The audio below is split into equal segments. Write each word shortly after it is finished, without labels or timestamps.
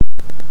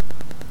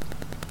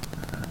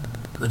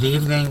Good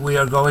evening. We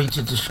are going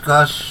to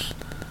discuss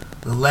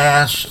the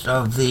last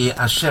of the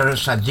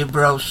Aseret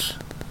HaDibros,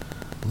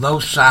 Lo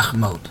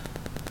Sachmod.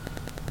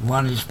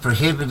 One is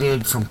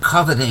prohibited from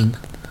coveting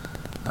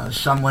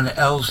someone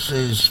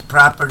else's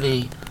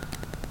property,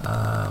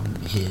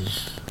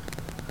 his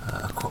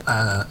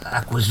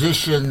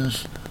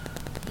acquisitions,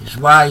 his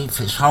wife,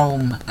 his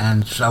home,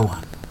 and so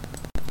on.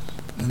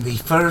 In the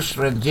first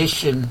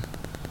rendition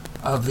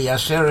of the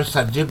Aseret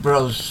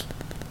HaDibros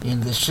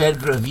in the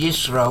Sedra of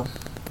Yisro,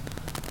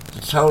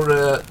 the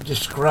Torah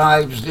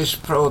describes this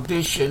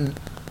prohibition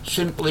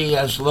simply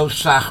as Lo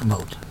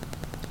Sachmod.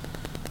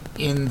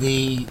 In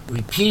the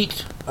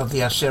repeat of the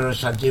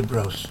Aseret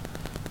HaDibros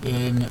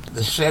in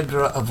the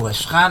Sedra of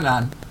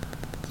Weschanan,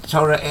 the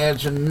Torah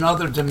adds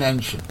another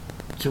dimension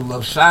to Lo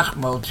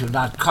Sachmod, to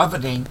not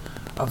coveting,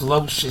 of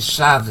Lo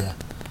Sisaveh,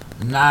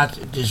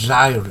 not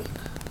desiring.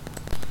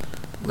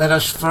 Let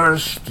us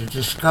first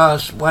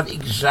discuss what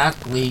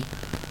exactly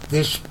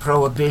this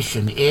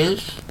prohibition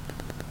is,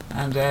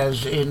 and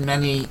as in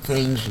many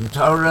things in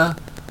Torah,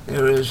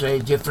 there is a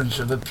difference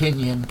of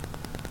opinion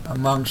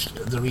amongst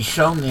the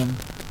Rishonim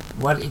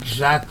what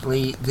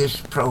exactly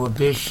this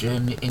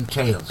prohibition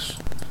entails.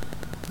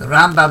 The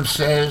Rambam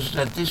says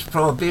that this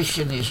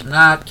prohibition is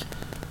not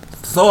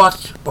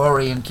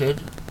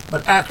thought-oriented,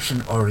 but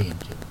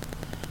action-oriented,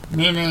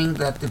 meaning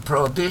that the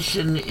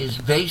prohibition is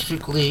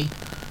basically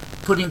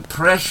putting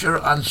pressure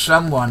on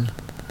someone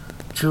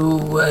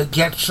to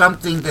get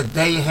something that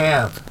they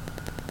have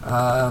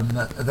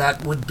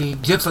that would be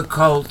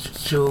difficult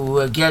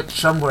to get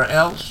somewhere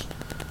else,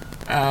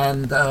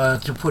 and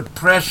to put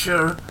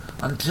pressure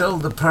until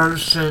the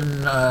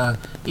person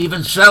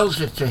even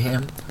sells it to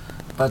him,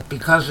 but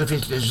because of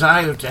his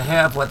desire to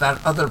have what that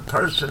other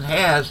person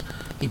has,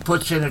 he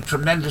puts in a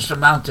tremendous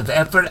amount of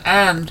effort,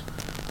 and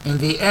in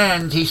the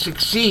end he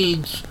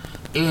succeeds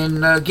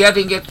in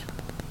getting it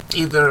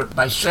either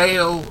by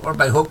sale or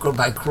by hook or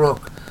by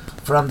crook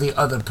from the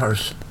other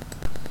person.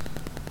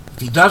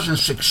 If he doesn't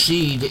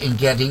succeed in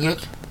getting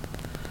it,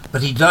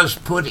 but he does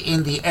put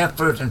in the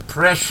effort and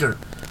pressure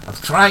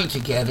of trying to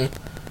get it,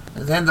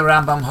 then the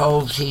Rambam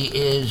holds he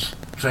is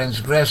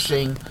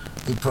transgressing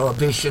the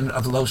prohibition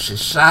of Lo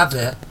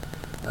Sisaveh,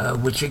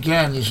 which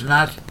again is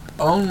not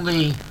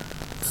only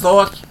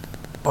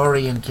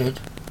thought-oriented,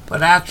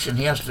 but action.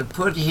 He has to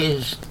put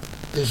his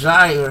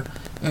desire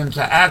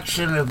into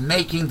action of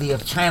making the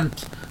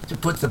attempt to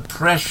put the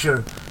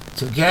pressure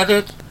to get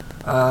it.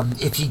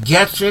 If he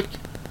gets it,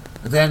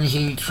 then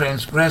he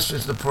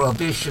transgresses the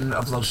prohibition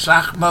of Lo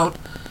Sachmod.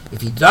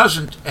 If he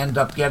doesn't end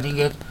up getting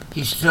it,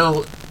 he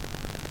still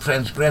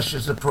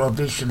transgresses the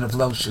prohibition of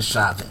Lo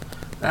Sisaveh.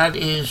 That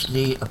is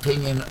the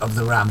opinion of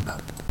the Rambam.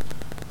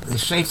 The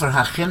Sefer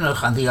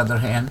HaChinuch, on the other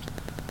hand,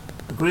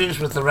 agrees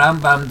with the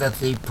Rambam that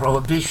the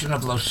prohibition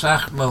of Lo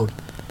Sachmod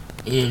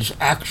is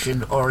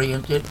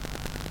action-oriented,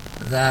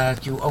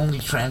 that you only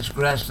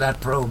transgress that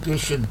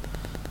prohibition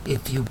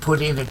if you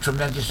put in a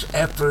tremendous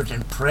effort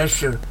and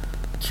pressure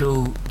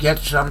to get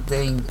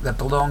something that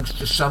belongs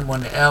to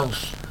someone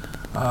else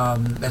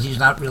that he's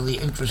not really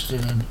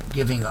interested in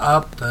giving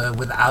up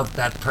without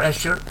that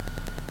pressure,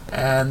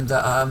 and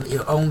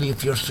only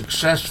if you're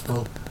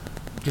successful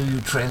do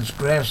you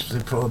transgress the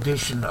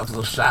prohibition of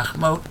Lo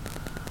Sachmod.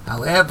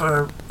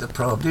 However, the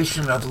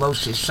prohibition of Lo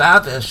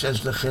Sisaveh,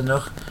 says the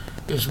Chinuch,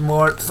 is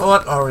more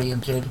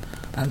thought-oriented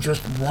and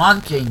just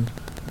wanting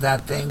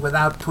that thing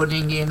without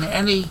putting in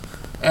any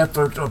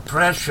effort or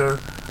pressure.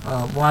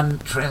 One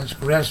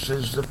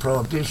transgresses the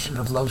prohibition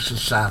of Lo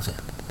Sisaveh.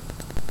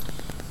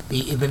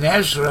 The Ibn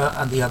Ezra,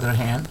 on the other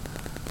hand,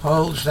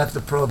 holds that the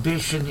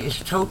prohibition is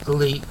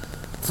totally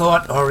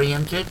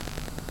thought-oriented.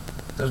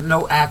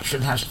 No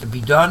action has to be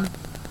done,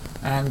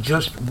 and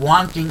just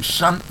wanting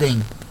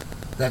something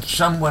that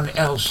someone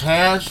else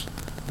has,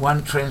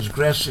 one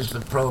transgresses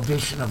the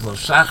prohibition of Lo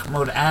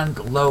Sachmod and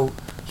Lo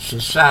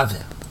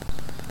Sisaveh.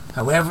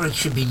 However, it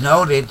should be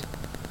noted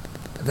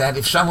that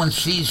if someone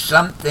sees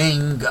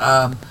something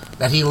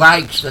that he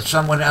likes that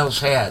someone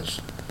else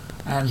has,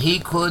 and he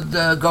could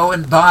go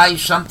and buy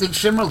something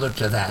similar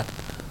to that,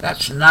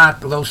 that's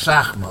not Lo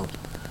Sachmod.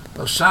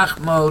 Lo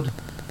Sachmod,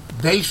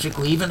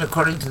 basically, even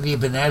according to the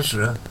Ibn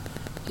Ezra,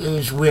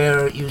 is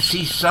where you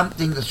see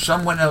something that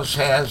someone else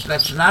has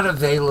that's not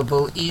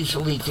available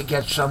easily to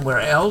get somewhere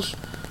else,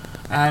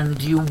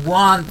 and you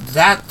want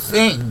that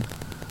thing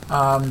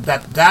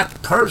that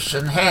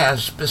person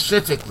has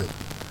specifically.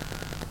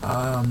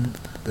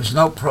 There's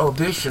no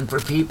prohibition for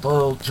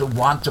people to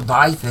want to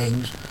buy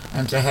things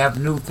and to have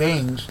new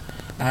things,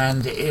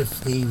 and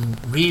if the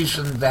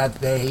reason that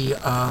they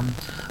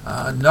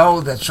know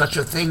that such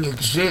a thing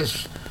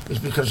exists is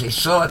because they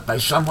saw it by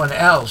someone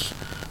else,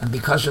 and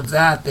because of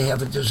that they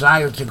have a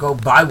desire to go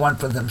buy one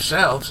for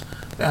themselves,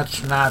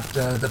 that's not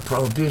the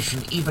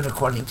prohibition, even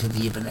according to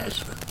the Ibn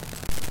Ezra.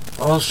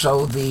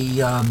 Also, the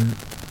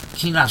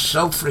Kinas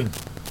Sofrim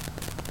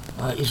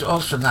is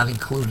also not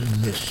included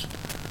in this,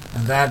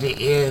 and that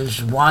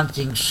is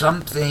wanting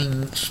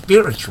something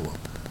spiritual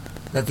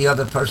that the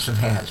other person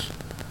has.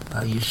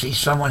 You see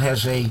someone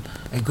has a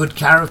good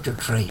character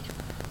trait,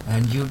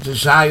 and you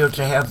desire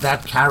to have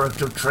that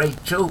character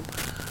trait too.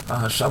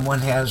 Someone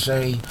has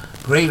a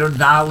greater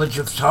knowledge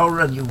of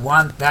Torah, and you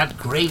want that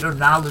greater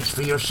knowledge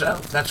for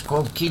yourself. That's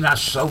called kinas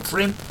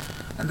sofrim,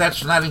 and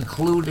that's not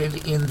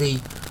included in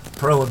the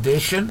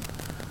prohibition,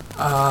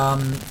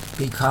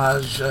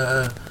 because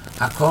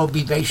hakol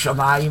bidei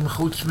shamayim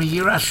chutz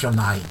miyiras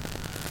shamayim,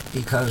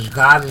 because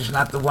God is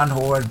not the one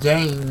who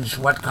ordains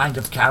what kind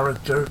of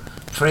character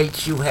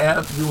traits you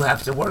have. You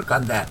have to work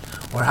on that,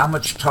 or how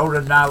much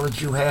Torah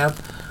knowledge you have,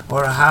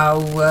 or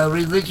how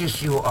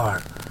religious you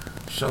are.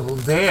 So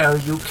there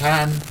you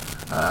can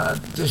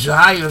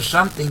desire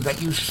something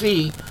that you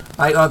see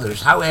by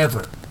others.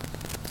 However,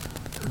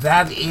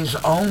 that is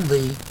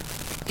only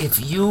if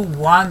you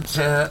want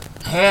to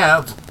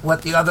have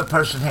what the other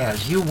person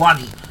has. You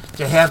want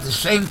to have the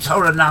same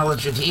Torah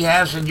knowledge that he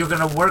has, and you're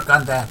going to work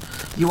on that.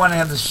 You want to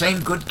have the same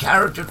good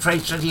character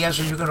traits that he has,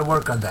 and you're going to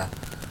work on that.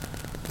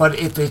 But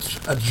if it's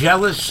a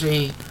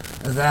jealousy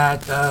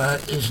that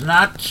is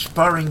not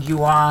spurring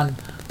you on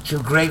to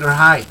greater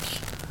heights,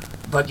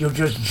 but you're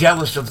just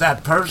jealous of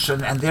that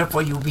person, and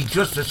therefore you'll be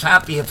just as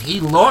happy if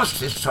he lost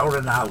his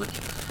Torah knowledge,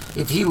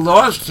 if he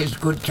lost his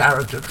good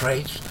character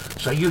traits,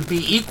 so you'd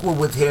be equal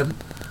with him,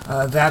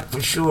 that for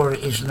sure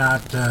is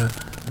not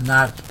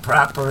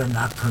proper and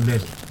not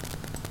permitted.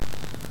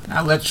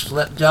 Now let's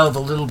delve a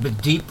little bit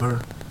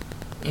deeper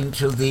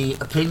into the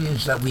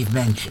opinions that we've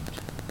mentioned.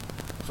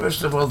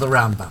 First of all, the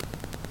Rambam.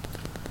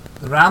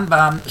 The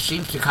Rambam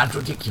seems to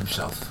contradict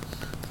himself,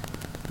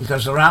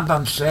 because the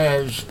Rambam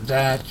says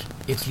that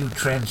if you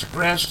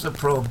transgress the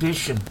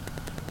prohibition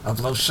of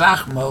lo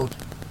sachmod,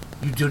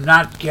 you do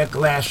not get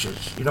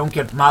lashes. You don't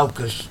get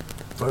malchus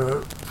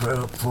for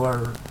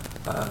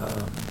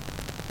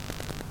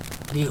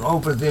being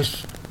over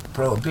this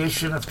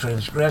prohibition, of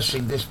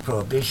transgressing this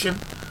prohibition,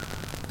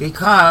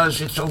 because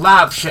it's a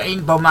lav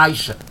she'ein bo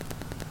ma'aseh.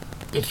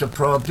 It's a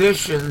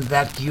prohibition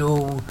that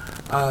you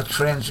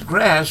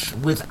transgress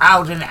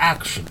without an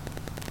action.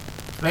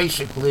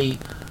 Basically,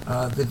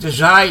 the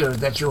desire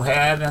that you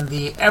had and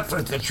the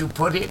effort that you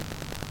put in.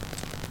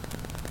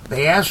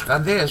 They ask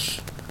on this,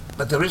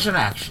 but there is an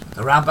action.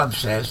 The Rambam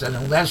says that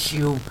unless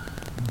you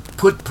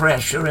put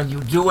pressure and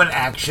you do an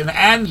action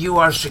and you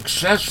are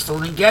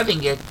successful in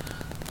getting it,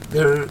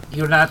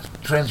 you're not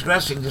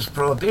transgressing this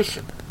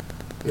prohibition.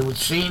 It would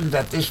seem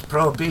that this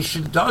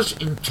prohibition does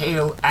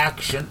entail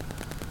action,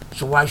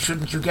 so why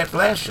shouldn't you get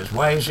lashes?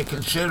 Why is it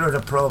considered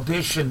a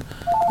prohibition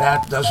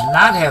that does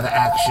not have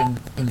action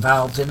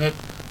involved in it,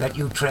 that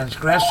you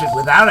transgress it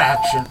without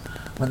action,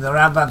 when the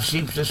Rambam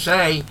seems to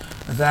say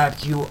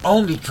that you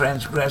only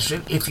transgress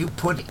it if you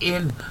put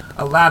in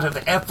a lot of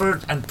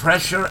effort and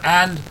pressure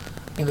and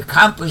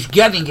accomplish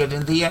getting it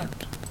in the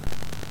end?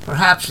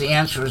 Perhaps the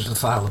answer is the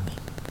following.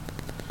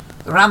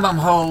 The Rambam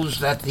holds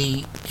that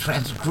the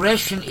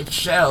transgression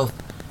itself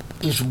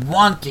is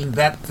wanting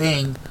that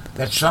thing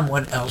that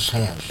someone else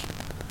has.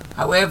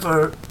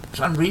 However, it's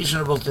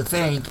unreasonable to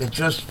think that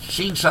just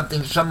seeing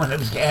something someone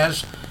else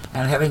has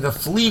and having a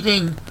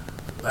fleeting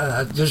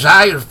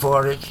desire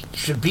for it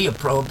should be a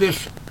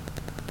prohibition.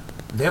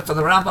 Therefore,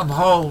 the Rambam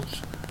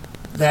holds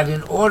that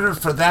in order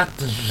for that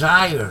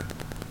desire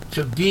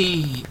to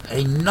be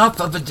enough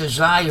of a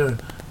desire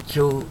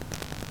to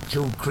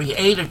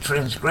create a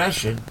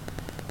transgression,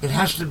 it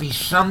has to be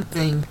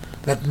something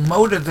that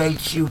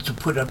motivates you to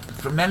put a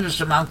tremendous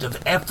amount of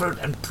effort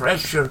and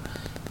pressure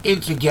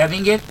into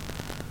getting it,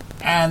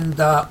 and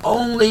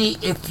only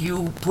if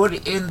you put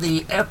in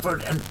the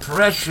effort and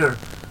pressure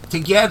to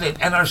get it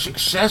and are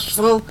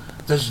successful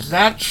does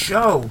that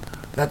show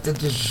that the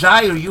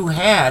desire you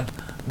had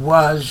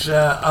was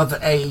of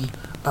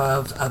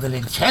an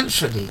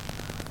intensity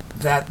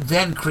that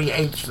then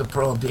creates the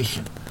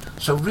prohibition.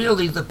 So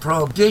really the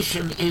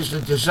prohibition is the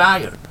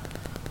desire,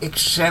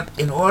 except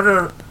in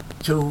order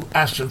to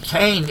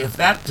ascertain if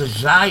that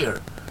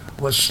desire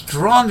was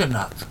strong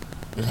enough,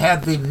 it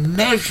had the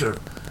measure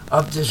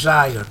of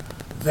desire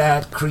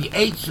that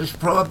creates this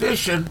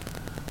prohibition,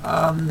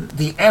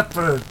 the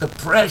effort, the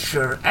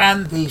pressure,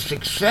 and the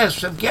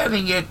success of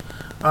getting it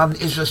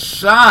is a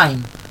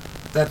sign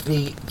that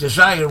the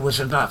desire was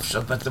enough.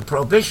 So, but the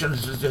prohibition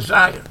is the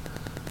desire,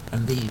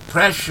 and the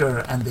pressure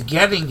and the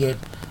getting it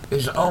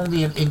is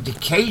only an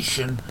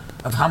indication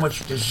of how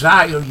much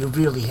desire you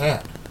really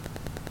had.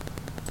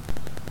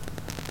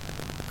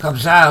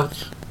 Comes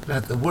out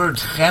that the word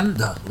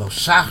chemda, lo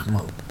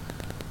sachmo,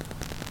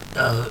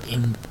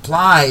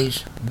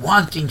 implies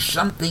wanting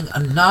something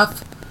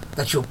enough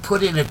that you'll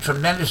put in a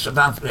tremendous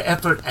amount of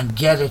effort and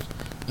get it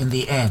in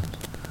the end.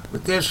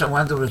 With this, I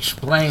want to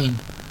explain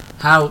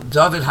how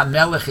David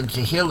HaMelech in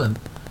Tehillim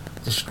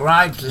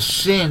describes the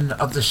sin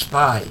of the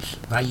spies.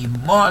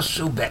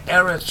 Vayimosu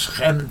be'eretz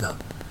chemda.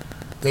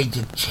 They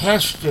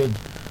detested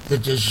the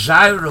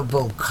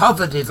desirable,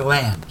 coveted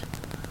land.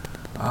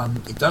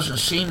 It doesn't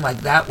seem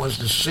like that was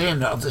the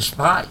sin of the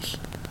spies.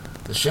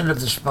 The sin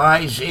of the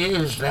spies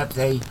is that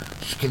they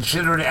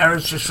considered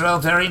Eretz Yisrael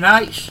very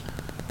nice,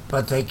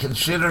 but they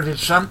considered it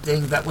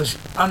something that was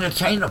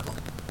unattainable.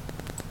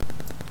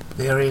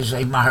 There is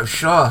a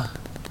Maharsha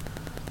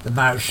The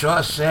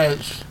Maharsha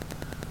says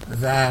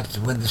that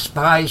when the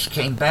spies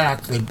came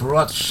back, they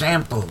brought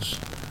samples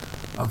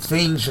of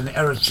things in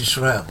Eretz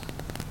Yisrael.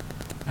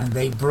 And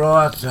they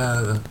brought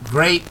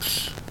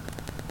grapes,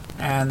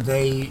 and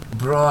they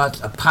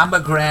brought a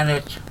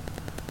pomegranate,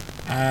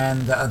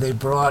 and they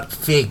brought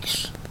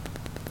figs.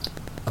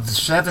 Of the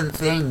 7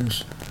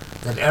 things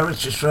that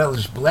Eretz Yisrael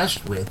is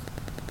blessed with,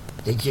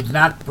 they did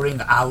not bring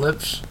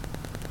olives,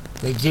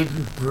 they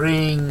didn't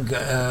bring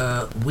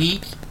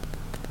wheat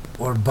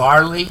or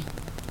barley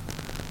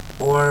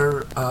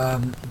or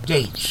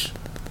dates.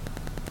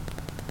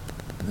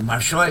 The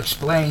Maharsha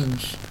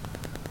explains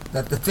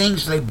that the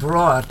things they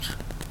brought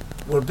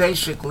were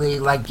basically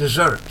like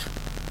dessert.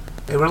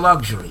 They were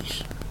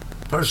luxuries.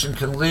 A person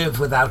can live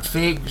without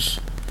figs,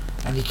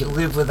 and he can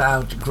live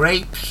without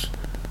grapes,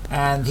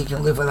 and he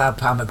can live without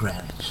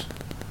pomegranates.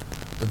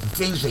 But the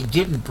things they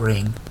didn't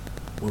bring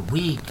were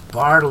wheat,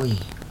 barley,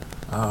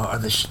 are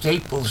the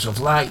staples of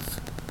life.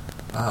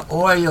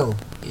 Oil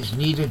is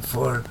needed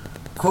for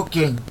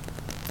cooking,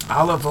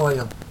 olive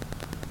oil.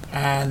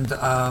 And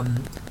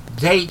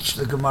dates,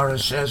 the Gemara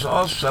says,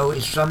 also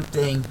is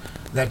something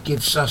that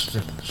gives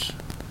sustenance.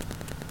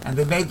 And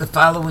they made the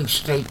following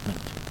statement: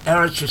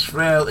 Eretz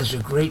Yisrael is a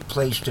great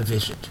place to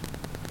visit.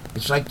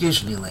 It's like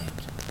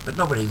Disneyland, but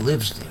nobody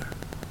lives there.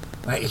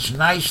 Right? It's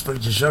nice for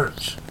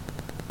desserts,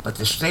 but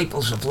the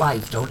staples of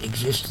life don't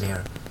exist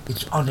there.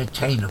 It's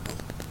unattainable.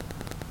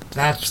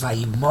 That's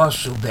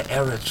Vayimasu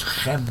be'eretz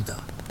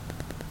Chemda.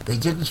 They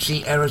didn't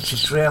see Eretz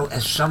Yisrael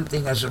as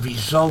something as a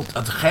result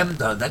of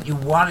Chemda, that you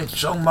want it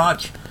so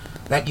much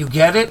that you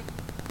get it,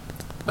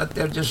 but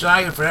their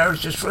desire for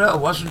Eretz Yisrael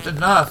wasn't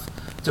enough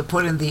to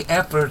put in the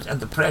effort and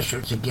the pressure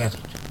to get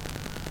it.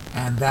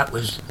 And that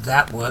was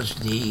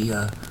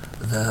the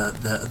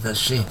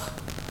sin.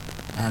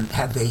 And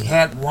had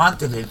they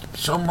wanted it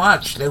so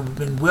much, they would have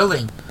been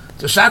willing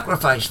to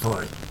sacrifice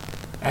for it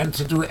and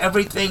to do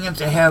everything and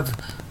to have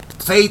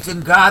faith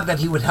in God that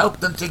He would help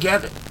them to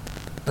get it.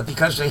 But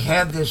because they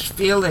had this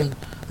feeling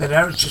that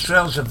Eretz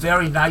Yisrael is a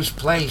very nice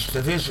place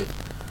to visit,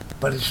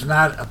 but it's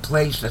not a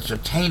place that's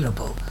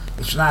attainable,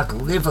 it's not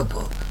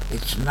livable,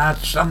 it's not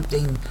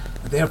something,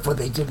 therefore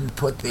they didn't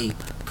put the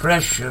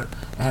pressure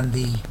and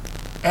the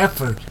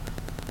effort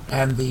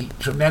and the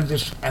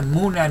tremendous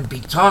emunah and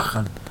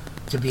bitachon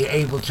to be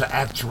able to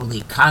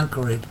actually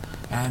conquer it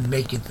and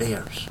make it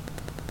theirs.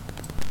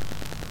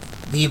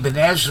 The Ibn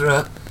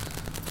Ezra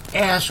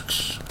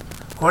asks,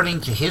 according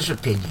to his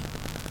opinion,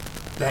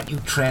 that you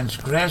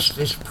transgress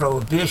this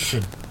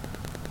prohibition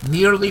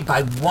merely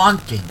by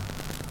wanting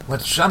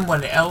what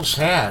someone else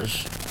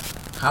has.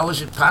 How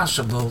is it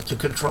possible to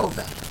control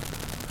that?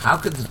 How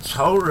could the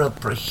Torah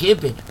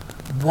prohibit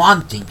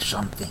wanting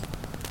something?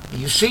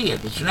 You see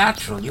it, it's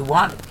natural, you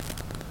want it.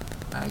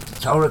 Right? The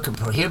Torah can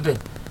prohibit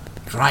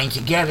trying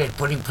to get it,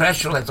 putting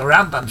pressure, like the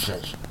Rambam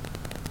says.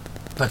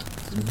 But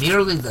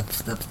merely the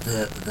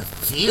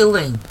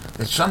feeling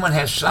that someone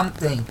has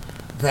something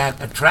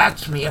that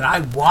attracts me and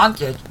I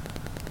want it,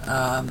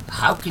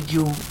 how could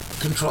you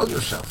control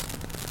yourself?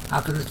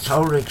 How can the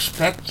Torah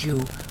expect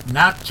you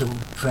not to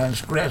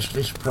transgress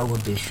this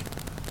prohibition?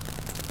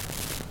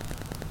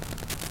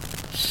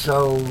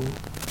 So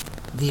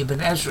the Ibn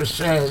Ezra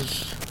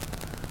says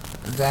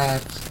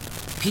that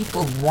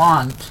people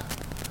want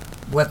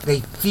what they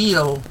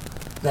feel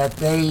that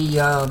they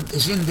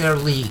is in their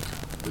league,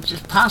 which is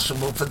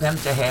possible for them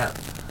to have.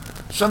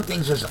 Some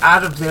things that's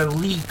out of their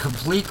league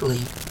completely,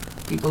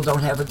 people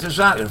don't have a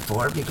desire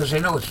for because they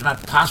know it's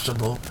not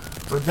possible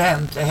for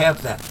them to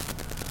have that.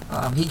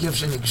 He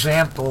gives an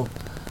example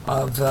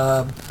of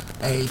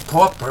a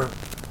pauper,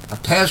 a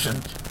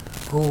peasant,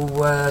 who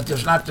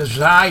does not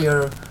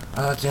desire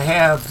to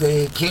have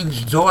the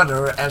king's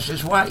daughter as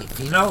his wife.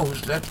 He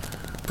knows that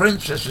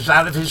princess is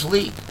out of his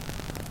league.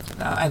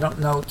 Now, I don't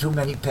know too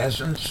many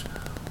peasants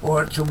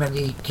or too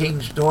many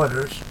king's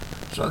daughters,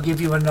 so I'll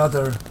give you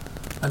another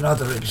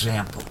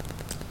example.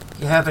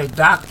 You have a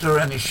doctor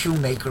and a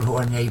shoemaker who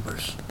are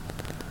neighbors,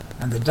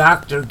 and the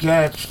doctor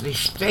gets the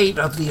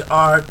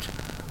state-of-the-art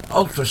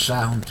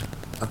ultrasound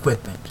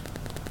equipment,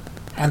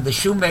 and the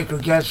shoemaker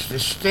gets the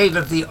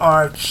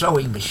state-of-the-art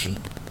sewing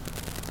machine.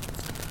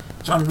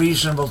 It's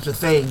unreasonable to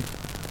think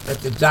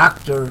that the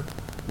doctor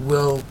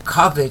will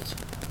covet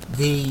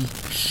the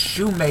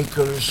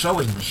shoemaker's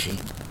sewing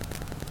machine,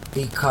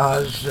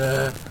 because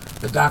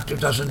the doctor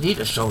doesn't need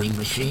a sewing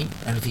machine,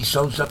 and if he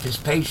sews up his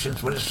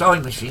patients with a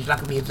sewing machine, he's not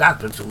going to be a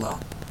doctor too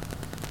long.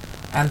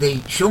 And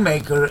the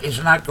shoemaker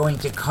is not going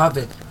to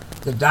covet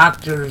the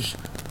doctor's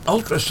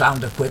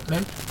ultrasound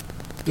equipment,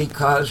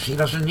 because he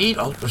doesn't need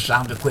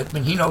ultrasound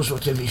equipment. He knows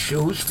what's in his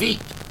shoes,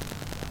 feet.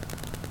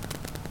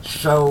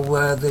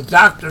 So the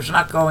doctor's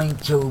not going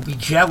to be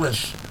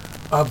jealous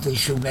of the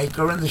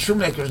shoemaker, and the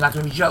shoemaker is not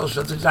going to be jealous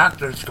of the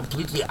doctor. It's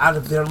completely out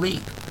of their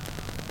league.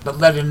 But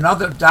let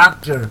another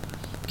doctor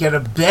get a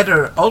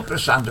better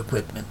ultrasound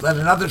equipment, let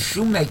another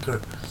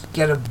shoemaker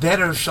get a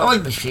better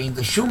sewing machine,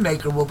 the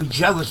shoemaker will be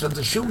jealous of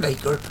the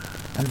shoemaker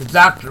and the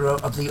doctor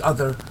of the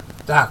other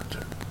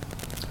doctor.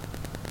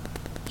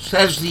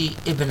 Says the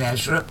Ibn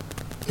Ezra,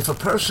 if a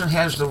person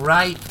has the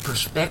right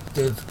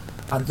perspective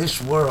on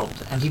this world,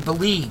 and he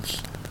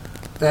believes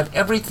that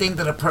everything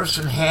that a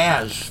person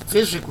has,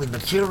 physically,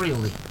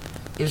 materially,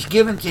 is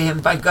given to him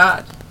by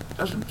God.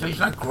 He's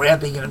not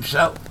grabbing it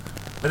himself,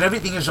 but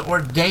everything is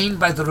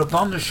ordained by the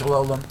Ribono Shel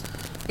Olam.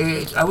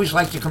 I always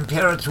like to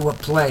compare it to a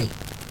play.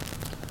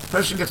 A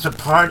person gets a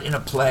part in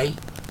a play,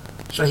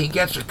 so he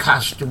gets a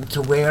costume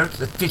to wear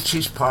that fits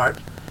his part,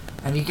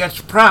 and he gets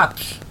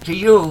props to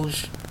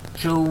use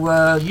in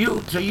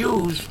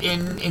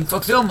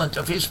fulfillment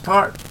of his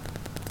part.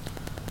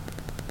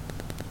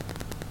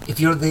 If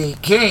you're the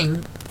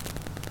king,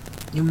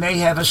 you may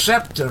have a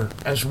scepter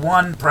as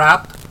one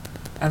prop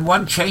and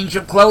one change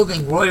of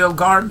clothing, royal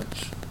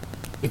garments.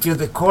 If you're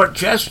the court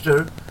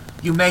jester,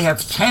 you may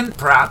have 10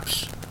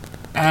 props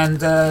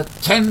and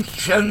 10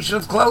 changes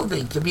of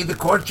clothing to be the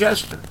court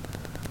jester.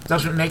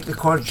 Doesn't make the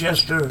court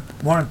jester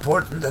more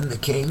important than the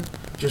king.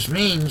 Just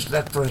means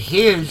that for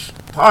his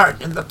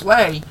part in the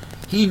play,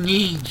 he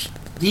needs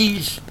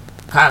these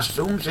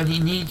costumes and he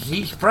needs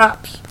these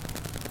props.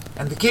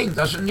 And the king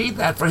doesn't need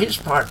that for his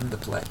part in the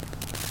play.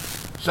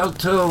 So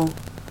too,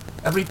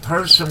 every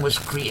person was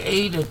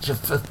created to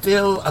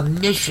fulfill a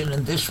mission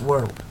in this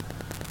world.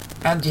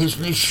 And his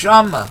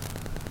neshama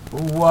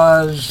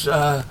was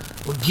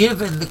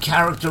given the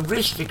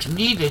characteristics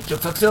needed to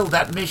fulfill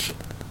that mission.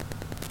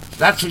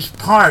 That's his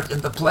part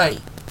in the play.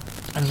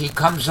 And he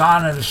comes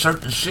on in a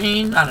certain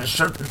scene, on a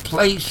certain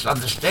place,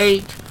 on the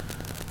stage.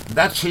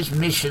 That's his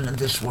mission in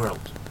this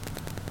world.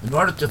 In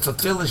order to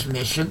fulfill his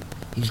mission,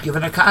 he's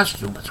given a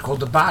costume. It's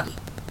called a body.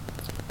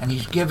 And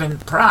he's given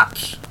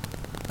props.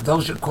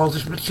 Those are called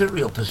his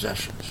material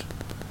possessions.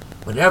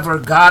 Whatever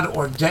God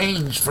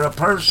ordains for a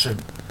person,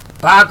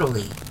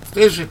 bodily,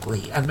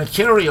 physically, and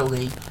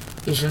materially,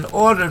 is in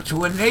order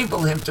to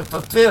enable him to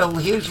fulfill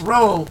his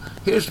role,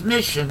 his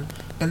mission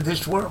in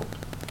this world.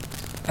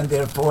 And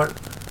therefore,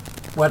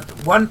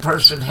 what one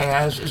person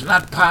has is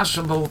not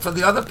possible for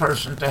the other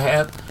person to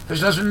have because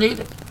he doesn't need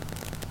it.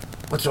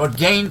 What's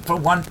ordained for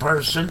one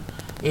person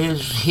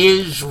is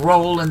his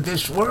role in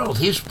this world,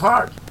 his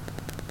part.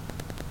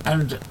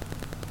 And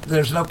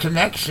there's no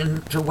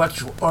connection to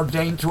what's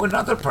ordained to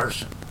another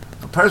person.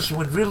 If a person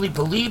would really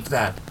believe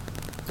that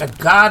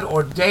God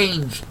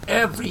ordains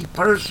every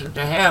person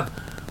to have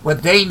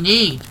what they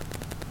need,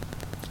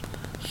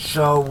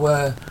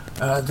 so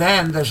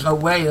then there's no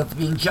way of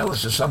being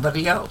jealous of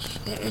somebody else.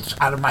 It's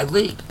out of my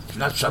league. It's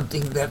not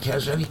something that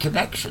has any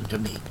connection to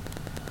me.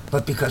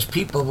 But because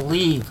people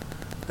believe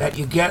that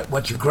you get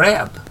what you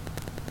grab,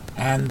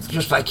 and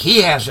just like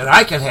he has it,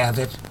 I can have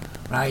it,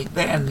 right?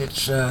 Then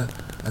it's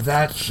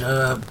that's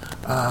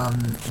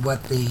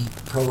what the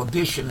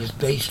prohibition is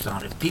based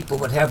on. If people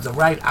would have the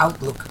right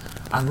outlook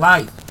on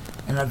life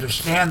and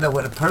understand that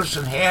what a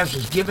person has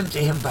is given to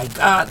him by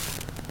God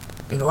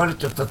in order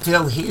to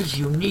fulfill his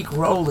unique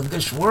role in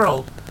this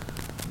world,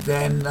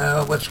 then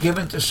what's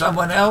given to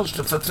someone else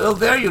to fulfill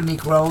their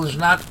unique role is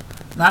not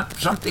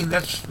something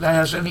that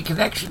has any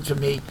connection to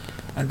me,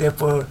 and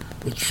therefore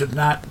it should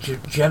not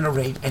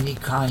generate any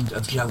kind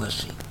of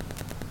jealousy.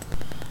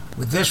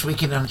 With this, we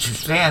can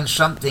understand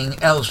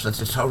something else that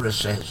the Torah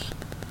says.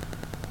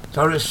 The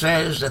Torah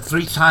says that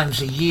 3 times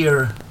a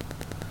year,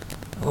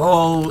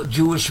 all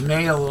Jewish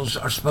males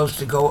are supposed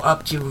to go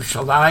up to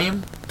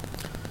Yerushalayim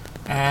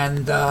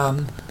and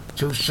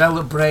to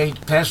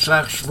celebrate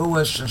Pesach,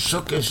 Shavuos, and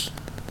Sukkot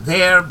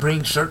there,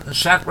 bring certain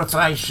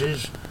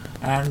sacrifices,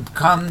 and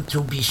come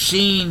to be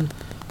seen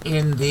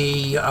in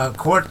the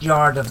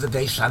courtyard of the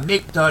Beis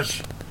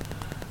HaMikdash,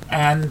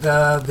 and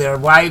their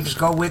wives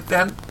go with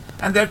them,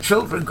 and their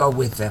children go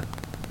with them.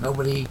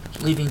 Nobody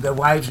is leaving their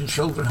wives and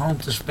children home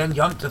to spend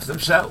Yom Tov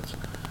themselves.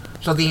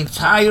 So the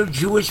entire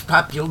Jewish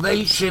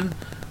population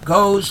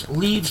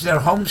leaves their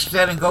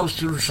homestead and goes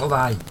to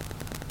Yerushalayim.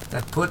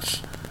 That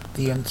puts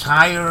the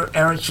entire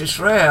Eretz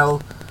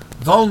Yisrael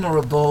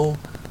vulnerable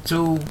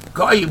to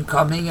Goyim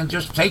coming and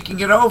just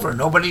taking it over.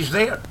 Nobody's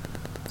there.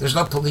 There's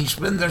no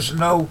policemen, there's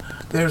no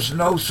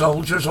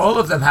soldiers. All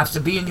of them have to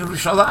be in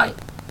Yerushalayim.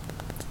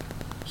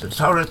 So the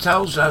Torah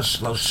tells us,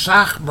 Lo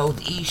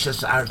sachmod ish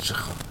es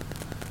artzecha.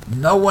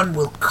 No one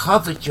will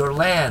covet your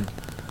land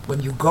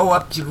when you go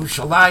up to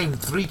Yerushalayim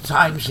 3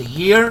 times a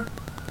year,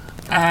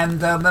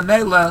 and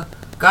Mamela,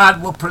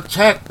 God will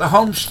protect the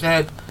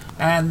homestead,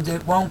 and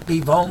it won't be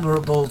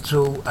vulnerable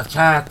to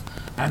attack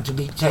and to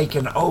be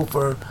taken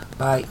over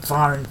by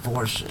foreign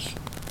forces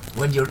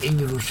when you're in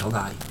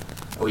Yerushalayim.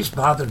 It always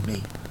bothered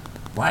me.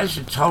 Why does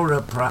the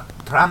Torah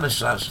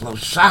promise us, Lo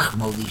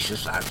sachmod ish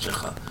es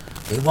artzecha?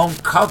 They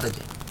won't covet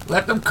it.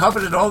 Let them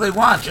covet it all they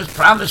want. Just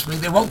promise me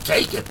they won't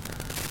take it.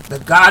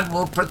 That God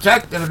will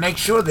protect it and make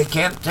sure they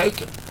can't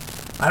take it.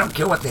 I don't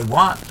care what they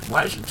want.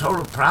 Why does the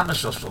Torah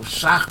promise us Lo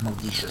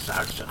sachmod ish es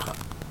artzecha?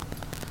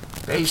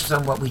 Based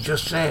on what we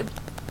just said.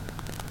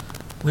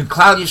 When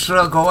Klal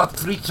Yisrael go up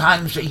 3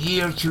 times a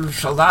year to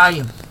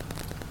Yerushalayim,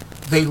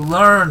 they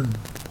learn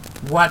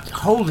what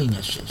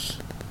holiness is.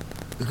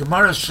 The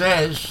Gemara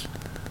says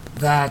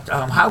that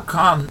how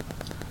come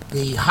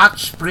the hot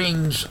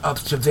springs of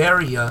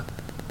Tiberia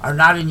are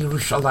not in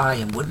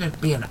Yerushalayim? Wouldn't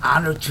it be an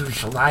honor to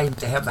Yerushalayim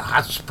to have the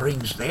hot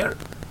springs there?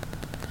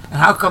 And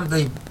how come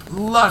the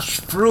lush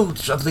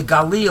fruits of the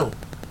Galil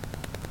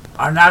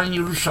are not in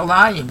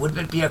Yerushalayim? Wouldn't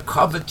it be a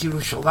covet to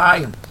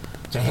Yerushalayim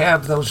to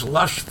have those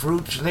lush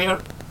fruits there?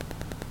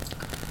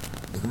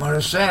 The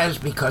Gemara says,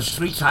 because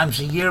 3 times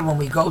a year when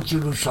we go to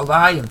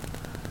Yerushalayim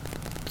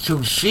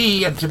to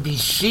see and to be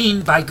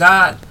seen by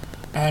God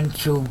and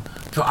to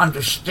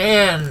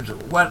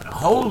understand what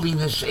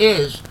holiness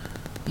is,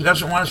 He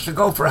doesn't want us to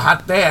go for a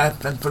hot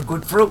bath and for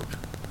good fruit.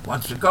 He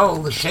wants to go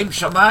l'shem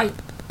shamayim,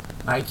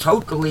 right,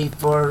 totally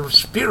for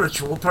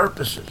spiritual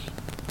purposes.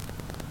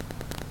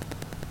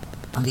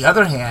 On the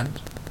other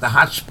hand, the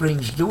hot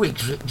springs do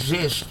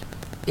exist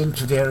in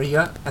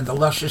Tveria, and the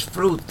luscious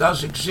fruit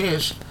does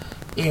exist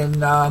in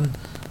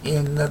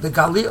the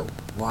Galil.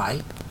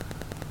 Why?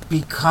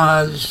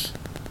 Because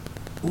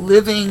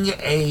living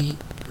a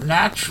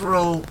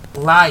natural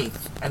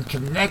life and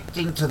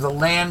connecting to the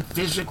land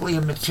physically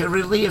and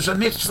materially is a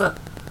mitzvah.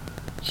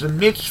 It's a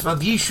mitzvah of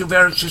Yishuv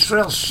Eretz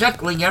Yisrael,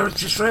 settling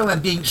Eretz Yisrael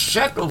and being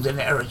settled in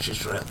Eretz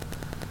Yisrael.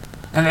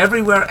 And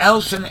everywhere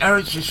else in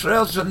Eretz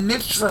Yisrael is a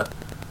mitzvah.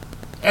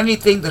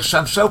 Anything, the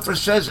Chassam Sofer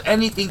says,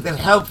 anything that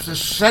helps to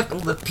settle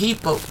the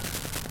people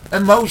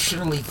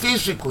emotionally,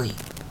 physically,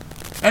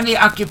 any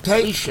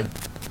occupation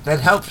that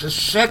helps us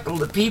settle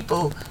the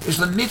people is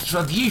the mitzvah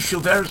of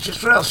Yishuv Eretz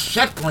Yisrael,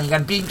 settling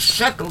and being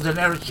settled in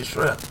Eretz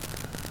Yisrael.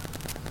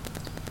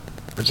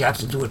 But you have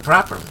to do it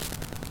properly.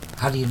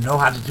 How do you know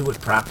how to do it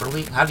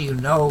properly? How do you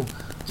know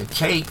to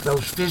take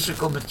those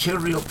physical,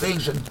 material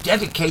things and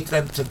dedicate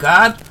them to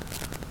God?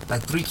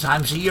 Like 3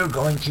 times a year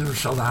going to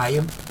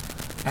Yerushalayim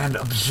and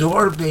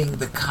absorbing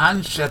the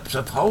concepts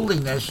of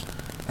holiness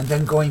and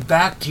then going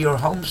back to your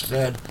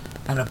homestead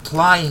and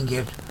applying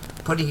it,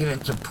 putting it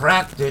into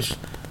practice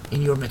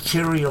in your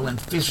material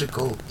and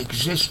physical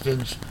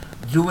existence,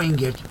 doing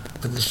it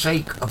for the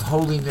sake of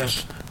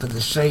holiness, for the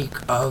sake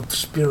of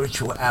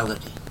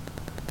spirituality.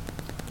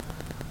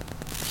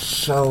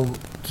 So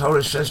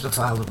Torah says the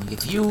following: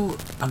 if you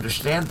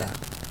understand that,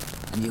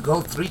 and you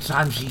go 3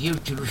 times a year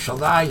to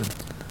Yerushalayim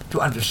to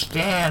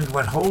understand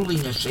what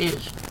holiness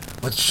is,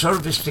 what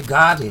service to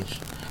God is,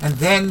 and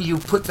then you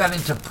put that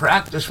into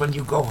practice when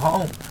you go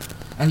home,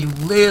 and you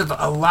live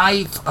a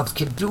life of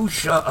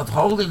kedusha, of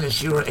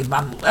holiness. You're a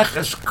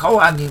mamleches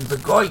kohanim,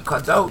 v'goy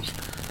kadosh.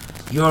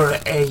 You're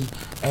a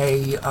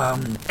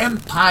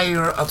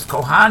empire of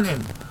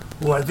kohanim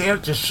who are there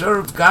to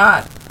serve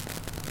God,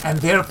 and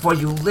therefore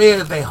you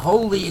live a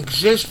holy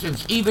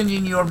existence even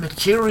in your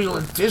material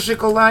and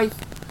physical life.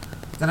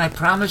 Then I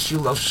promise you,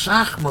 lo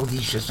sachmo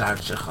dishes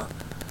artzecha.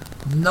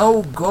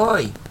 No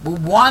goy will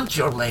want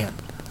your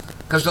land,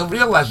 because they'll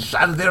realize it's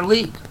out of their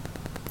league.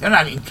 They're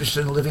not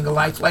interested in living a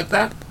life like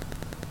that.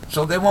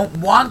 So they won't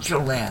want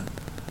your land.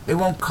 They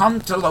won't come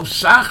to Lo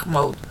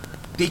Sachmot,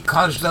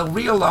 because they'll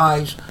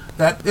realize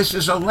that this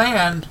is a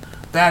land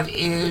that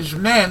is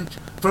meant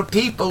for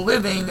people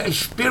living a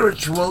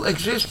spiritual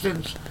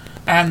existence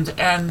and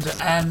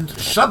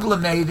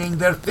sublimating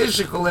their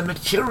physical and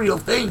material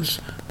things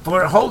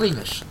for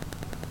holiness.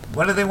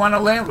 Why do they want a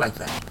land like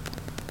that?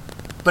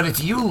 But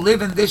if you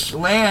live in this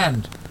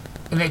land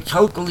in a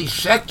totally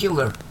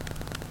secular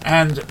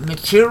and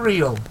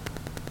material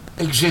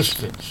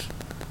existence,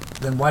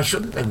 then why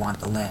shouldn't they want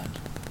the land?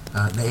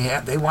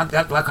 They want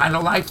that kind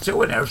of life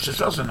too, and Eretz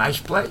Yisrael's a nice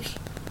place.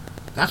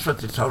 That's what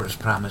the Torah is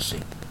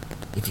promising.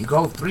 If you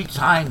go 3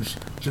 times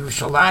to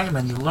Yerushalayim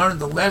and you learn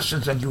the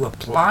lessons and you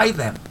apply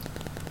them,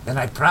 then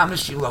I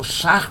promise you, Lo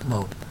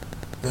Sachmo,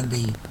 then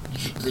the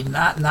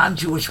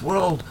non-Jewish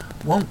world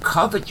won't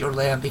covet your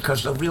land,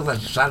 because they'll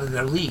realize it's out of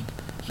their league.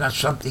 It's not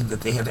something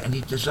that they have any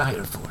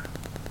desire for.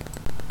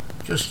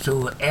 Just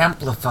to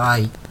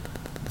amplify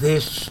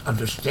this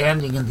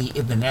understanding in the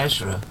Ibn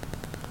Ezra,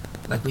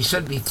 like we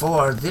said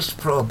before, this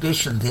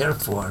prohibition,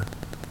 therefore,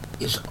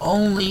 is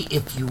only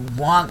if you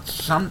want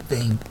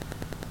something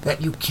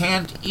that you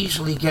can't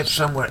easily get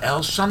somewhere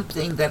else,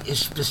 something that is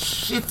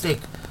specific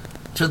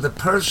to the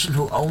person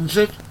who owns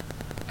it,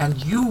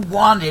 and you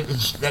want it,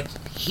 that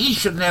he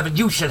shouldn't have it,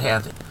 you should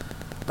have it.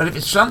 But if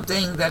it's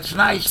something that's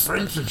nice, for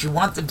instance, you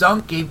want the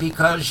donkey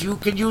because you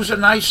could use a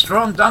nice,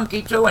 strong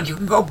donkey too, and you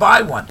can go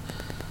buy one,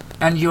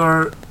 and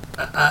you're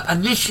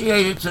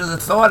initiated to the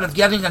thought of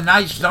getting a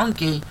nice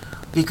donkey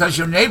because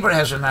your neighbor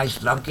has a nice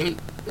donkey,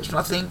 there's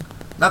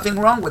nothing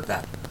wrong with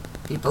that.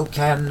 People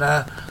can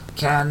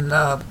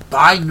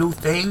buy new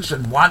things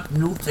and want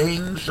new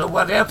things or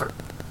whatever.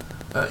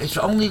 It's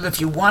only if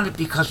you want it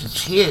because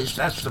it's his,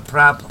 that's the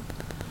problem.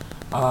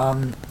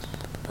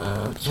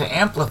 To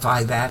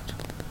amplify that,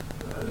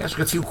 ask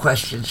a few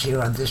questions here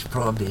on this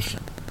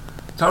prohibition.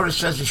 Torah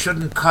says you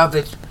shouldn't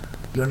covet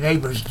your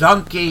neighbor's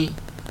donkey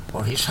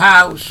or his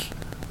house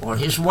or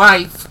his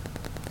wife.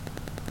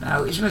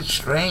 Now, isn't it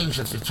strange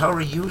that the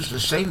Torah used the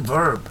same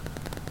verb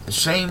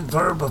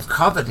of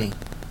coveting,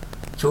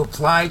 to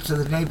apply to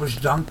the neighbor's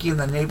donkey and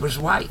the neighbor's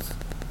wife?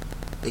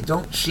 They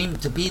don't seem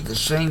to be the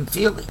same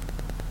feeling,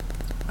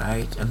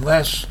 right?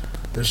 Unless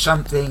there's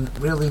something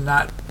really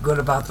not good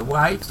about the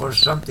wife, or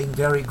something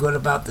very good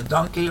about the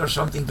donkey, or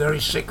something very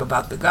sick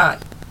about the guy.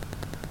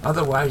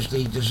 Otherwise,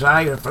 the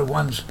desire for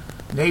one's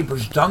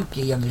neighbor's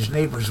donkey and his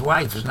neighbor's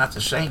wife is not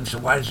the same, so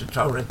why does the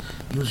Torah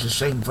use the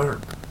same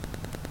verb?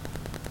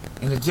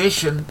 In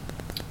addition,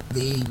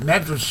 the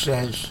Medrash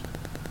says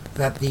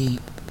that the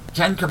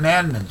 10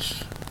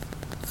 Commandments,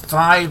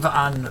 5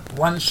 on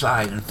one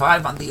side and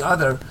 5 on the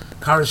other,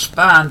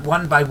 correspond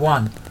one by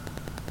one.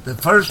 The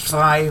first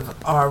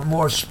 5 are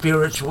more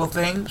spiritual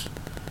things,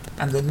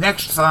 and the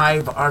next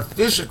 5 are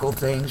physical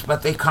things,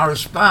 but they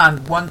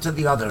correspond one to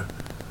the other.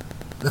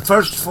 The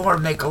first 4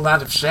 make a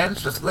lot of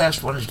sense. The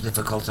last one is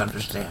difficult to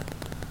understand.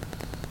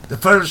 The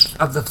first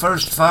of the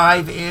first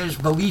 5 is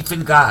belief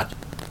in God.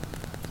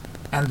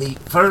 And the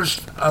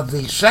first of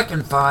the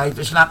second 5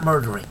 is not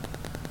murdering.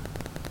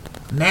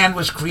 Man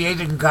was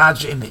created in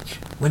God's image.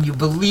 When you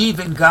believe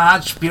in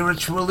God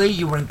spiritually,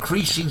 you are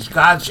increasing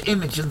God's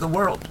image in the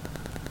world.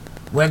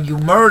 When you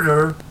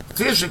murder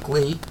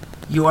physically,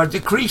 you are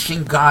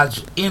decreasing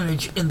God's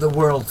image in the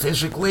world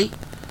physically.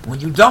 When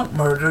you don't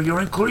murder,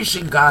 you're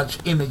increasing God's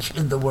image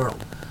in the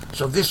world.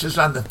 So this is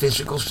on the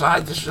physical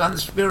side, this is on the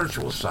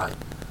spiritual side.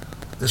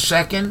 The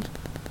second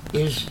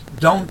is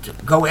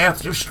don't go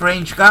after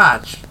strange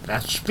gods.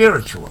 That's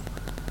spiritual.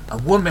 A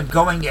woman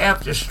going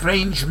after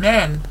strange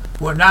men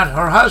who are not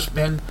her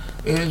husband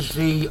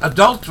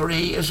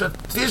adultery is a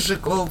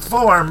physical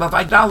form of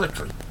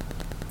idolatry.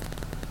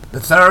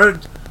 The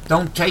third,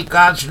 don't take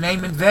God's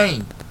name in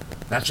vain.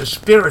 That's a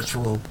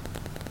spiritual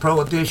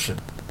prohibition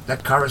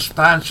that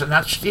corresponds to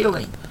not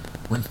stealing.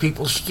 When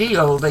people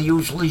steal, they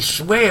usually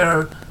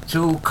swear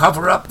to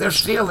cover up their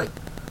stealing.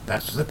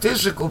 That's the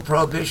physical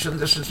prohibition.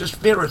 This is the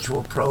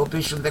spiritual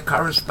prohibition that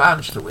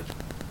corresponds to it.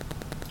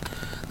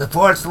 The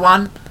fourth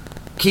one,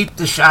 keep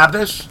the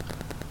Shabbos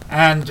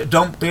and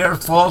don't bear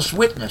false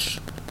witness.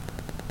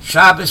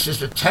 Shabbos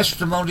is a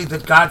testimony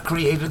that God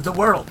created the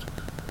world.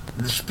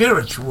 In the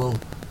spiritual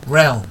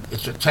realm,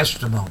 it's a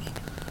testimony.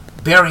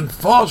 Bearing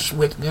false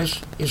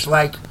witness is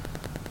like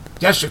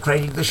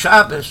desecrating the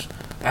Shabbos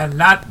and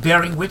not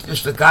bearing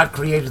witness that God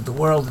created the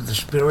world in the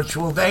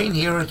spiritual vein.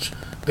 Here it's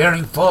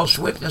bearing false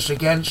witness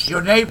against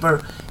your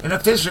neighbor in a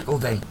physical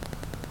vein.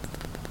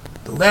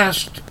 The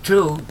last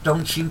 2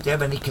 don't seem to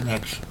have any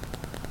connection.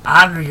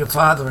 Honor your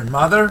father and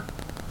mother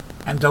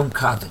and don't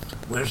covet.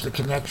 Where's the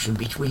connection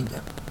between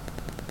them?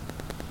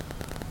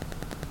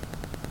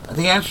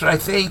 The answer, I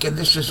think, and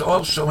this is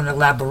also an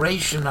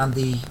elaboration on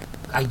the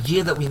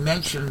idea that we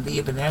mentioned in the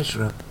Ibn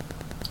Ezra,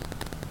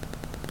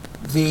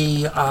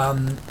 the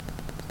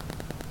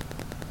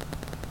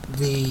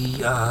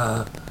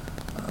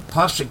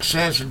Pasuk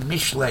says in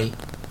Mishlei,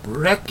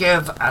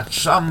 Rekev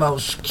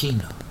atzamos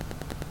kina.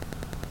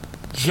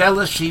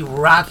 Jealousy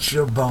rots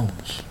your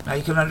bones. Now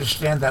you can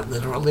understand that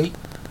literally.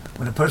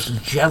 When a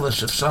person's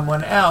jealous of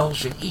someone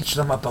else, it eats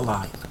them up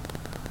alive.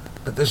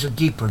 But there's a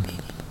deeper meaning.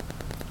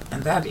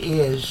 And that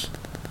is,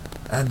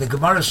 and the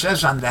Gemara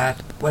says on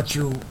that, what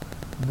you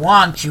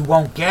want you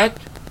won't get,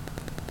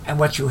 and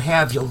what you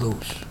have you'll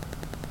lose.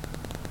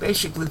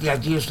 Basically the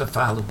idea is the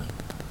following.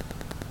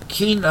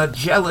 Kina,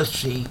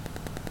 jealousy,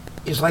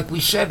 is like we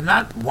said,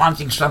 not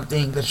wanting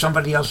something that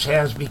somebody else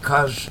has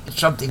because it's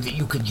something that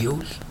you could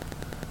use,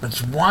 but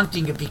it's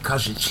wanting it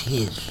because it's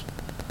his.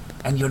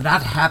 And you're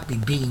not happy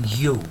being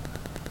you,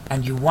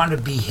 and you want to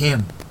be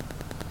him.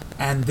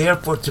 And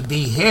therefore to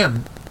be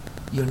him,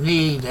 you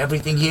need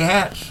everything he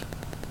has.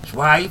 His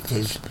wife,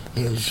 his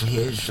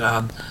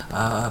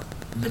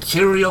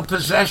material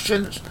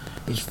possessions,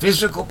 his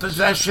physical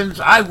possessions.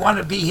 I want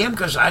to be him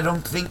because I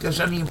don't think there's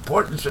any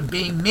importance in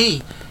being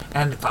me.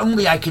 And if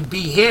only I could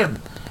be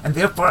him. And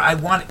therefore I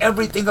want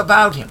everything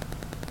about him.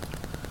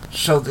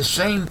 So the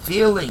same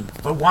feeling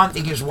for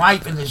wanting his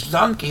wife and his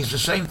donkey is the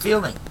same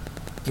feeling.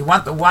 If you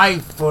want the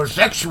wife for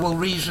sexual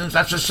reasons,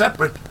 that's a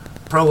separate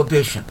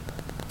prohibition.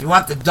 If you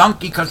want the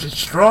donkey because it's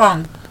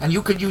strong, and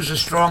you could use a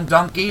strong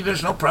donkey,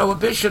 there's no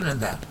prohibition in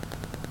that.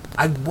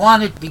 I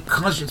want it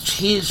because it's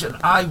his and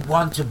I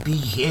want to be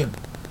him.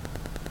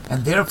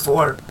 And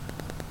therefore,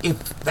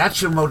 if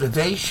that's your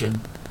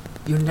motivation,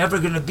 you're never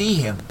going to be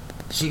him.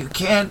 So you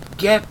can't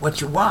get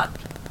what you want.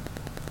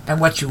 And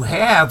what you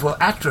have will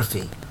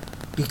atrophy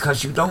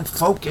because you don't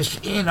focus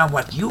in on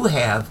what you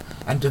have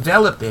and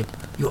develop it.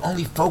 You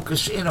only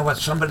focus in on what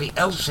somebody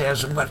else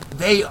has and what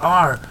they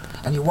are,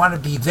 and you want to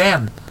be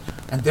them.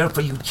 And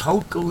therefore you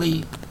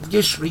totally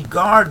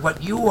disregard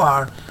what you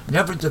are,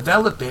 never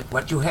develop it.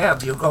 What you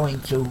have, you're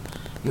going to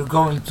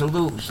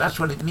lose. That's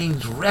what it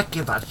means,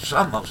 rekev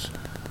atzamos.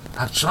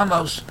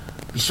 Atzamos,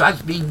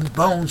 besides being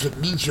bones, it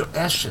means your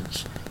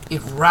essence.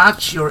 It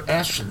rots your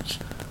essence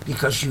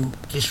because you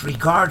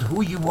disregard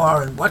who you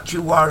are and what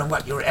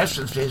your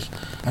essence is,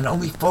 and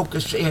only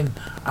focus in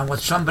on what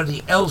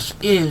somebody else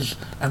is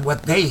and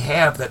what they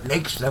have that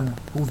makes them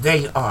who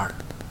they are.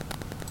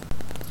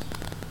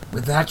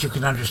 With that, you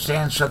can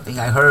understand something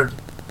I heard.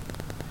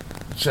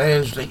 It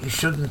says that you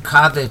shouldn't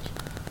covet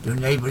your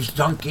neighbor's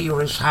donkey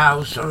or his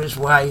house or his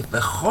wife,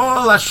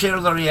 b'chol asher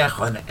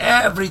l'riecho, and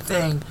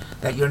everything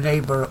that your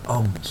neighbor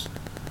owns.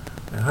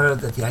 heard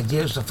that the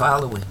idea is the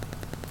following,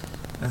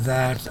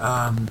 that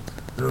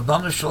the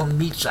Ribono Shel Olam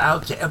meets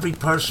out to every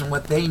person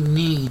what they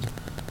need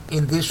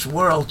in this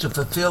world to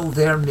fulfill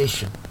their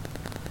mission.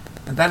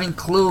 And that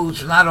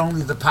includes not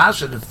only the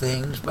positive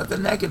things, but the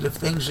negative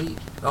things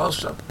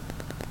also.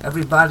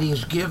 Everybody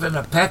is given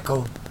a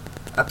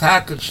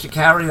package to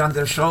carry on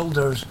their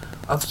shoulders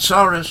of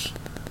tzaros,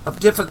 of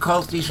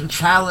difficulties and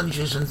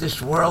challenges in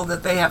this world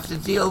that they have to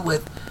deal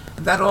with.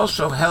 And that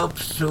also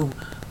helps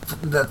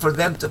for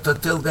them to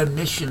fulfill their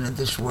mission in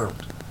this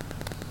world.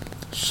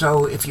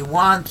 So if you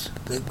want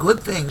the good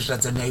things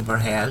that the neighbor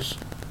has,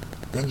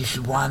 then you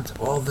should want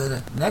all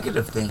the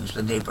negative things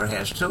the neighbor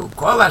has too.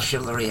 Kol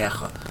hashel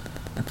l'reyecha.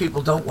 And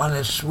people don't want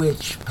to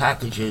switch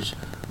packages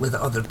with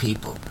other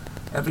people.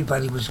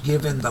 Everybody was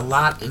given the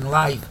lot in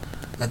life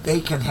that they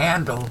can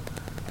handle,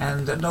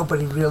 and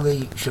nobody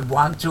really should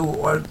want to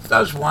or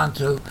does want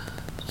to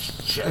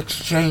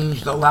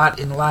exchange the lot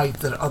in life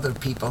that other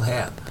people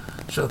have.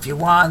 So if you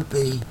want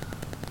the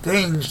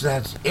things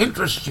that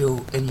interest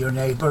you in your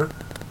neighbor,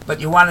 but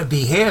you want to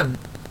be him,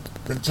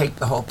 then take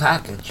the whole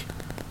package.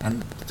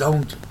 And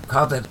don't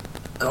covet,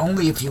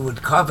 only if you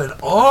would covet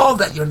all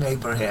that your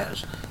neighbor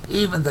has,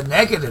 even the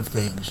negative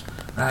things,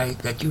 right,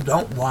 that you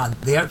don't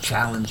want their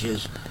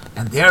challenges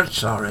and their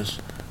tzaros,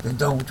 then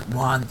don't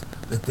want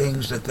the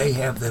things that they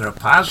have that are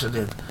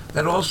positive,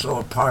 that also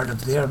are part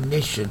of their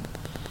mission.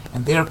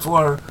 And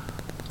therefore,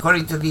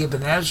 according to the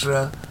Ibn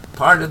Ezra,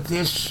 part of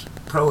this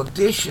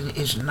prohibition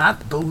is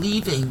not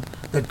believing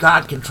that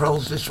God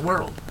controls this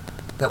world,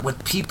 that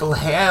what people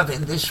have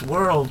in this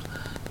world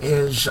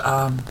is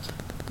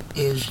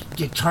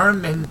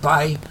determined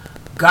by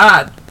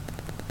God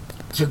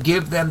to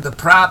give them the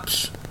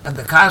props and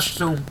the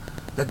costume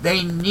that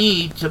they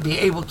need to be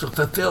able to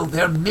fulfill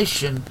their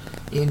mission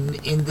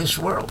in this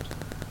world.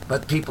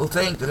 But people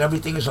think that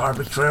everything is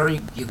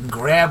arbitrary. You can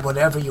grab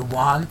whatever you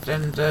want,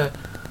 and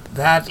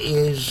that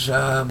is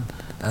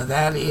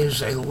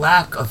a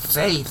lack of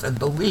faith and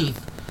belief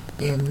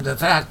in the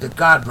fact that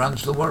God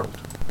runs the world.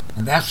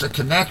 And that's the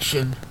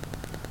connection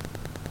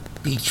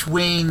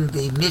between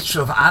the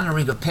mitzvah of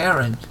honoring a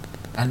parent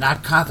and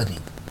not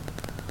coveting.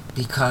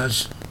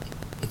 Because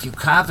if you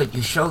covet,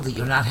 you show that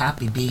you're not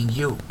happy being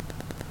you.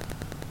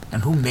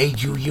 And who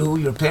made you you?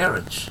 Your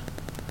parents.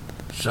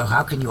 So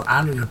how can you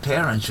honor your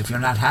parents if you're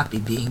not happy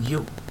being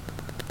you?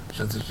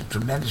 So there's a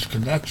tremendous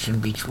connection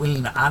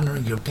between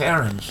honoring your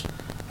parents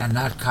and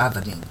not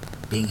coveting,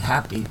 being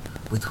happy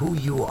with who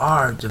you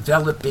are,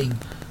 developing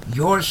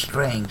your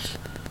strengths,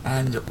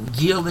 and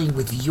dealing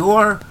with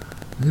your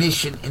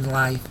mission in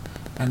life,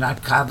 and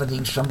not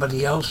coveting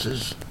somebody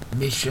else's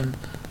mission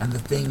and the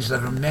things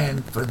that are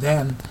meant for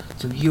them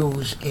to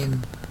use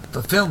in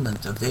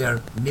fulfillment of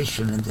their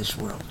mission in this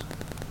world.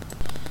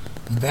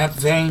 In that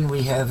vein,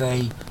 we have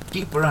a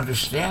deeper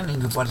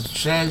understanding of what it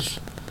says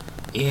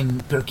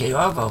in Pirkei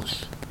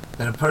Avos,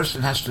 that a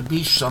person has to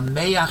be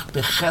sameach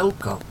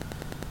bechelko,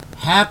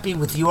 happy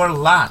with your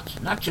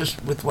lot, not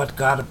just with what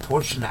God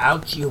apportioned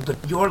out to you,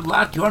 but your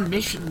lot, your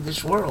mission in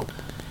this world.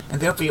 And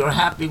therefore you're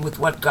happy with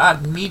what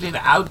God meted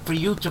out for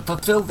you to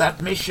fulfill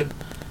that mission.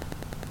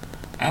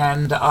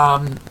 And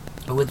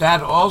with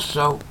that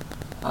also,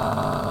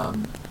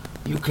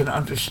 you can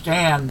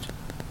understand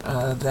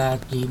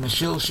that the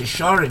Mesilas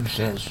Yesharim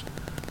says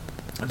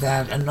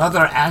that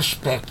another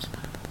aspect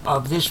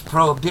of this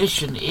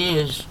prohibition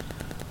is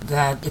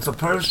that if a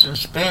person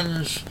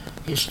spends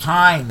his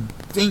time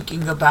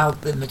thinking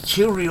about the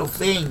material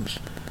things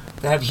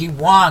that he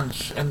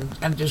wants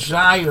and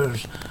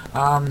desires,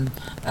 and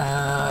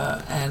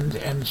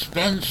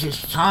spends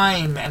his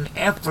time and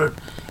effort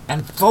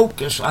and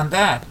focus on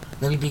that,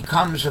 then he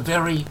becomes a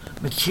very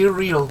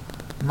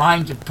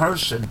material-minded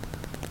person,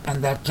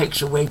 and that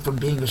takes away from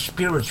being a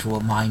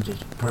spiritual-minded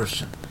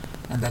person,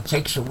 and that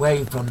takes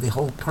away from the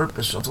whole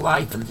purpose of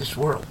life in this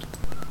world.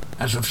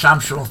 As Rav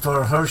Shamshon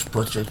Alfer Hirsch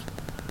puts it,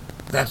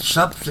 that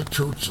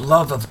substitutes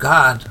love of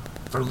God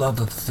for love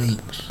of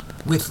things,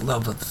 with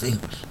love of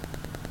things.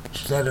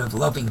 Instead of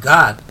loving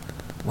God,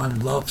 one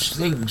loves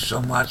things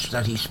so much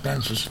that he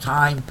spends his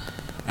time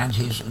and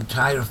his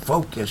entire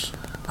focus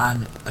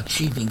on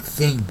achieving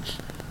things,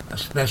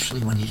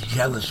 especially when he's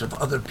jealous of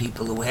other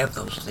people who have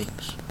those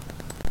things.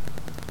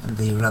 And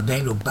the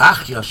Rabbeinu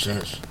Bachya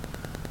says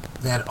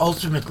that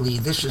ultimately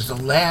this is the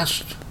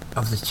last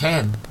of the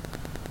 10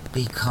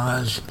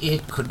 because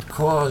it could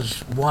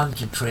cause one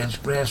to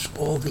transgress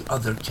all the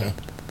other 10.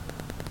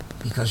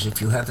 Because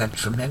if you have that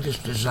tremendous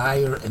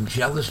desire and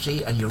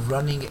jealousy and you're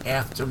running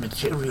after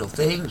material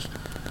things,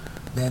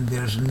 then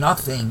there's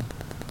nothing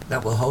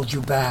that will hold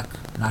you back.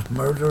 Not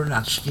murder,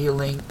 not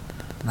stealing,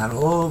 not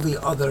all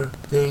the other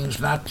things,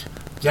 not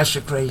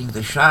desecrating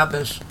the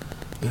Shabbos.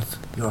 If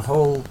your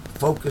whole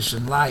focus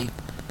in life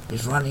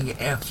is running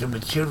after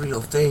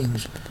material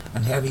things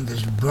and having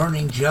this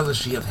burning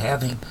jealousy of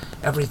having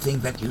everything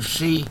that you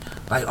see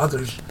by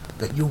others,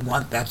 that you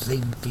want that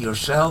thing for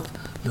yourself,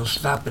 you'll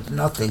stop at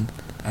nothing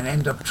and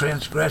end up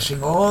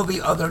transgressing all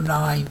the other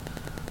 9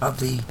 of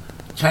the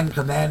 10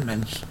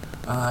 commandments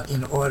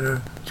in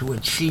order to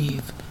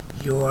achieve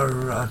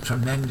your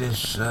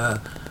tremendous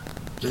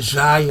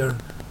desire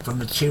for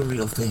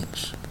material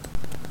things.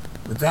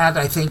 With that,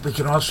 I think we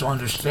can also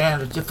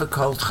understand a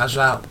difficult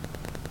Chazal.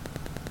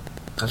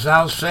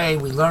 Chazal say,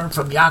 we learn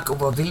from Yaakov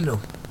Avinu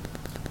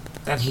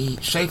that he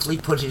safely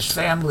put his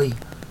family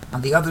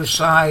on the other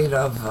side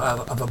of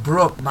a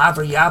brook,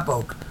 Maver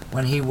Yabok,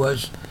 when he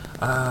was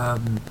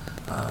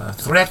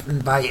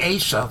threatened by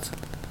Esav.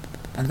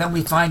 And then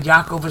we find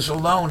Yaakov is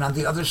alone on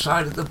the other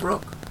side of the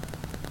brook.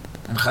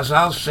 And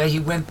Chazal say he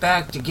went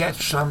back to get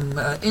some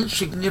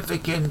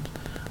insignificant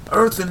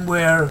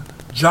earthenware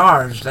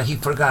jars that he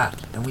forgot.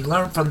 And we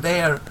learn from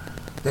there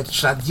that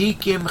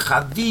tzaddikim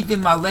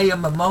chavivim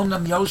aleim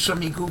amonam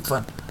yosam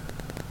yigufan.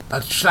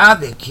 A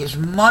tzaddik, his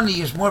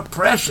money is more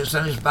precious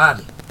than his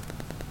body.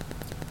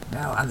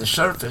 Now, on the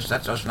surface,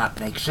 that does not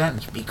make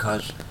sense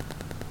because,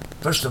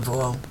 first of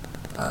all,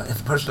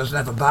 if a person doesn't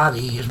have a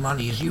body, his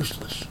money is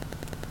useless.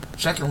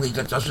 Secondly,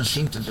 that doesn't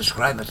seem to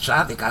describe a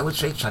tzaddik. I would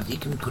say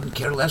tzaddikim couldn't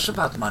care less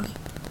about money.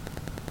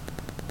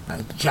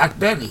 Jack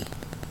Benny,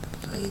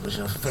 it was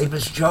a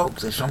famous joke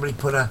that somebody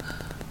put a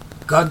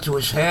gun to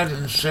his head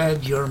and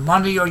said, your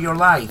money or your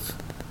life?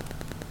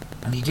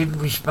 And he didn't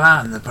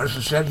respond. The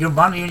person said, your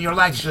money or your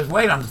life? He says,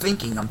 wait, I'm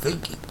thinking.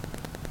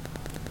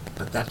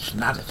 But that's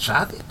not a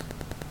tzaddik.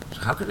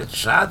 So how could a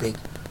tzaddik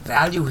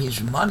value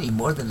his money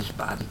more than his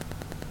body?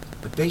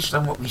 But based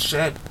on what we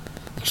said,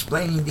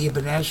 explaining the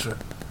Ibn Ezra,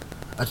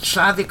 a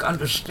tzaddik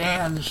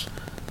understands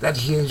that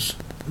his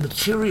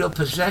material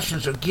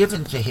possessions are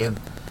given to him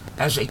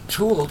as a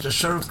tool to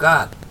serve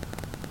God.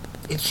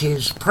 It's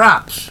his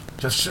props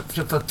to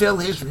fulfill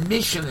his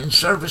mission in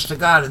service to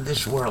God in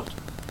this world.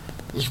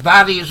 His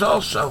body is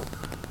also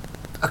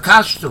a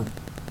costume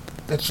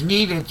that's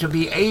needed to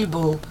be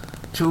able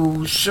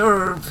to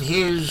serve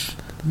his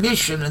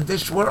mission in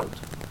this world.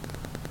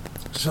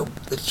 So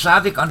the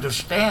tzaddik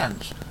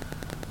understands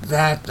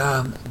that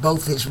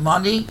both his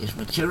money, his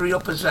material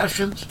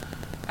possessions,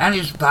 and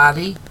his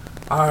body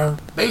are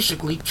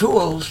basically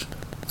tools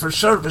for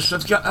service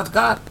of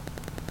God.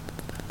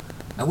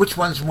 Now, which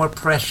one's more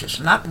precious?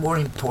 Not more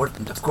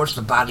important. Of course,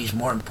 the body's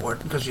more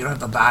important because you don't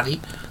have a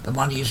body, the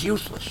money is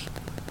useless.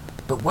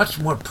 But what's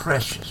more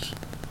precious?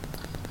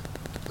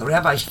 The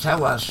rabbis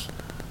tell us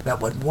that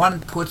what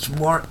one puts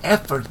more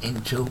effort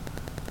into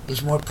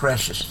is more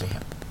precious to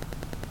him.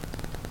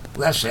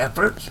 Less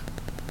effort,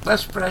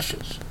 less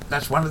precious.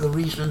 That's one of the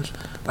reasons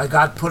why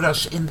God put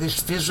us in this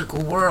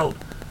physical world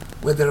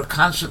where there are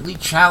constantly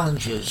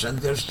challenges and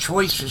there's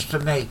choices to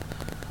make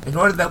in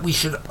order that we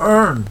should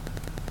earn,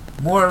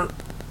 more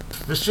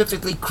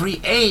specifically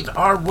create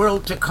our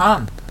world to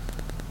come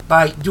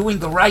by doing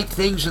the right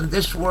things in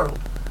this world,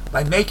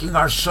 by making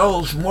our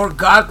souls more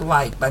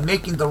godlike, by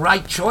making the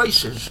right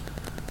choices.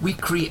 We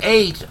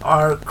create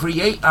our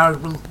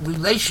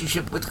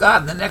relationship with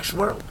God in the next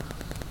world.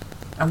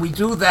 And we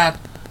do that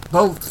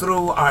both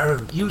through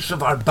our use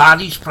of our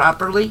bodies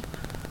properly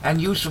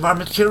and use of our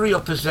material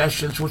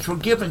possessions, which were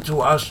given to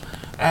us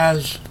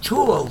as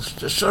tools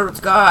to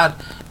serve God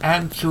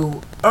and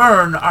to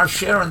earn our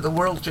share in the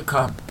world to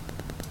come.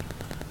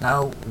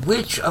 Now,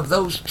 which of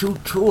those two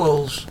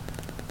tools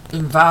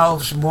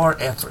involves more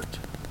effort?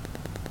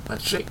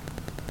 Let's see.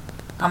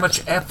 How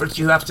much effort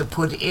do you have to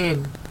put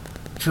in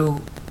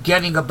to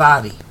getting a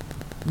body?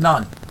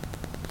 None.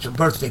 It's a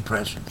birthday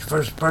present. Your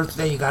first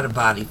birthday, you got a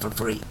body for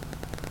free.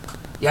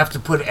 You have to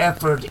put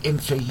effort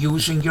into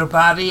using your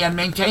body and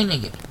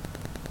maintaining it.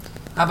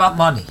 How about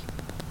money?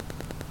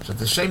 So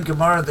the same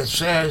Gemara that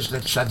says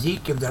that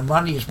tzaddikim, their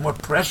money is more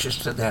precious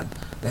to them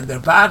than their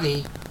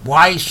body.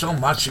 Why so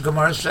much? The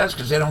Gemara says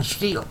because they don't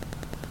steal.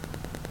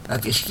 Now,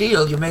 if you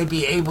steal, you may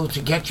be able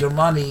to get your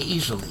money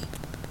easily.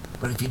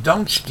 But if you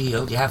don't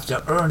steal, you have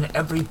to earn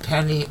every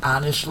penny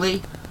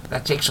honestly.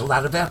 That takes a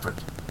lot of effort.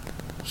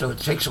 So it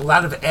takes a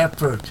lot of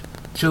effort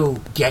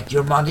to get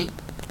your money.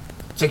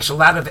 It takes a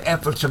lot of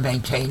effort to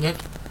maintain it.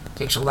 It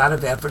takes a lot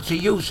of effort to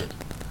use it.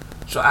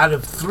 So out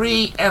of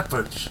 3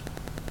 efforts,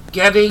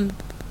 getting,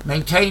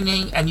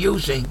 maintaining, and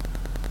using,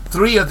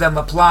 3 of them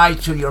apply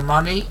to your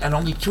money and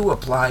only 2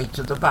 apply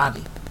to the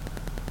body.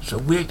 So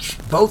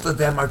both of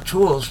them are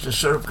tools to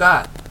serve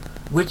God.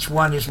 Which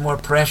one is more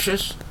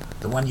precious?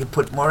 The one you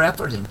put more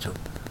effort into.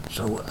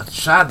 So a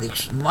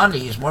tzaddik's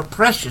money is more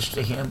precious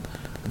to him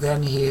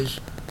than his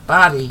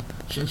body,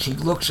 since he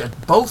looks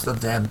at both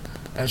of them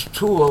as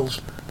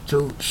tools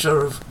to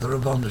serve the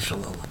Ribono Shel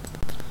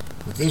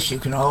Olam. With this, you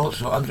can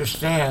also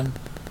understand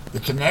the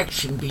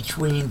connection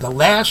between the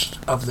last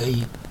of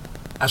the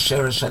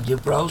Aseret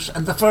HaDibros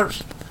and the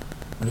first.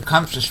 When it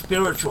comes to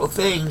spiritual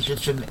things,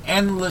 it's an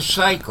endless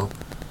cycle.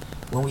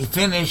 When we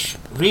finish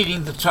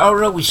reading the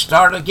Torah, we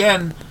start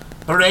again,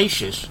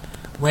 Bereshis.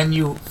 When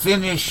you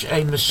finish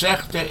a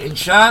Masechta in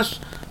Shas,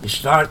 you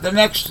start the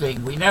next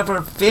thing. We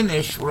never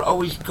finish. We're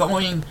always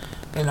going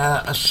in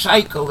a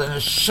cycle, in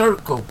a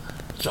circle.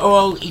 It's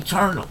all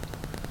eternal.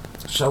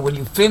 So when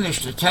you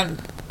finish the 10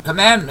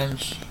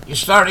 Commandments, you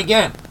start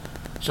again.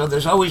 So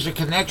there's always a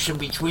connection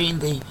between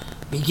the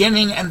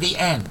beginning and the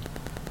end.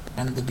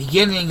 And the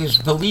beginning is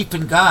belief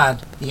in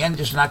God. The end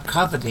is not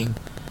coveting.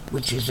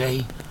 which is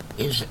a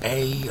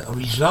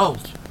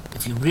result.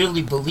 If you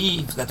really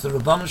believe that the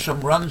Rebbeinu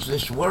Shalom runs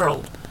this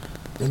world,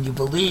 then you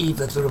believe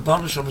that the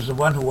Rebbeinu Shalom is the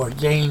one who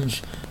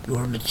ordains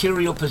your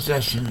material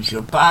possessions,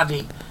 your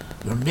body,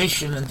 your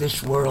mission in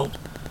this world,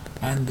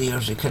 and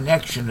there's a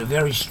connection, a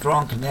very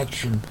strong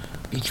connection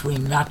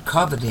between not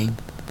coveting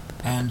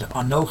and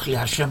Anochi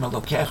Hashem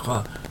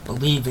Elokecha,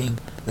 believing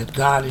that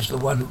God is the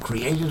one who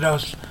created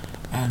us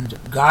and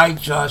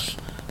guides us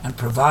and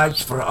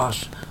provides for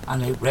us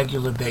on a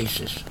regular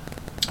basis.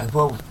 I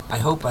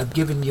hope I've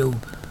given you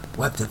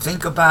what to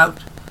think about,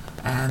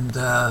 and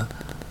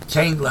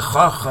Tein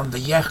Lechacham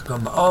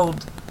V'Yechkam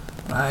Od,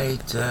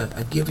 right?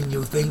 I've given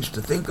you things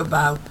to think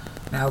about.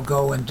 Now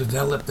go and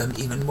develop them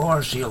even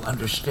more so you'll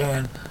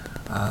understand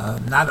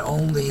not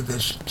only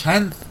this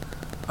 10th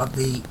of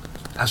the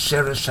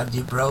Aseres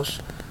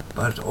HaDibros,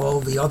 but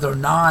all the other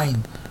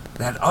 9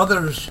 that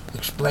others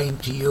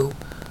explained to you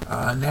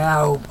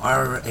now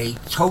are a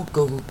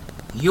total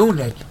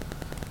unit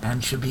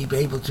and should be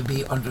able to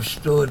be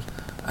understood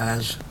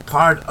as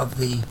part of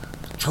the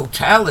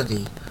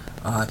totality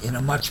in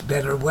a much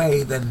better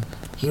way than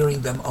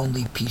hearing them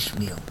only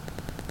piecemeal.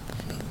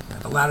 I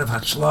have a lot of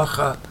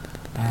hatzlacha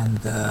and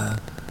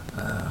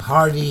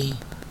hearty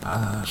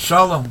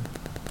shalom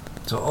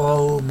to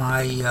all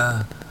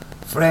my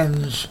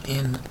friends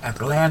in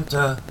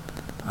Atlanta.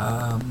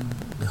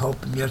 We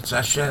hope in Yirtzeh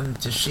Hashem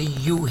to see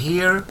you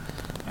here,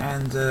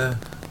 and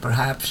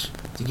perhaps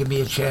to give me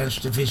a chance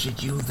to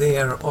visit you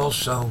there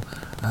also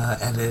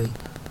at a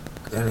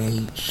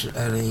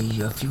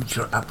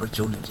future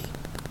opportunity.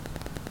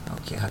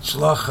 Okay,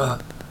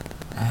 Hatzlacha,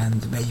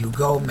 and may you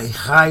go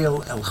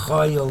Mechayel El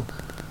Choyel,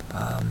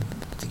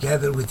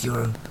 together with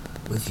your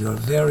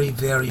very,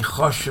 very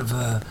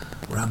choshev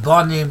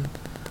Rabbanim,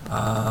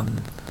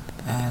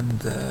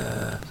 and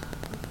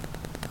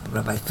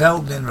Rabbi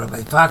Feldman,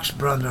 Rabbi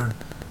Foxbrunner,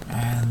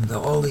 and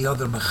all the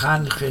other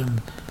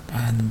mechanchim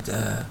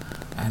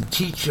and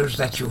teachers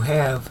that you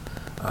have.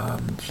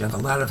 You have a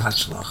lot of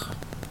hatzlacha.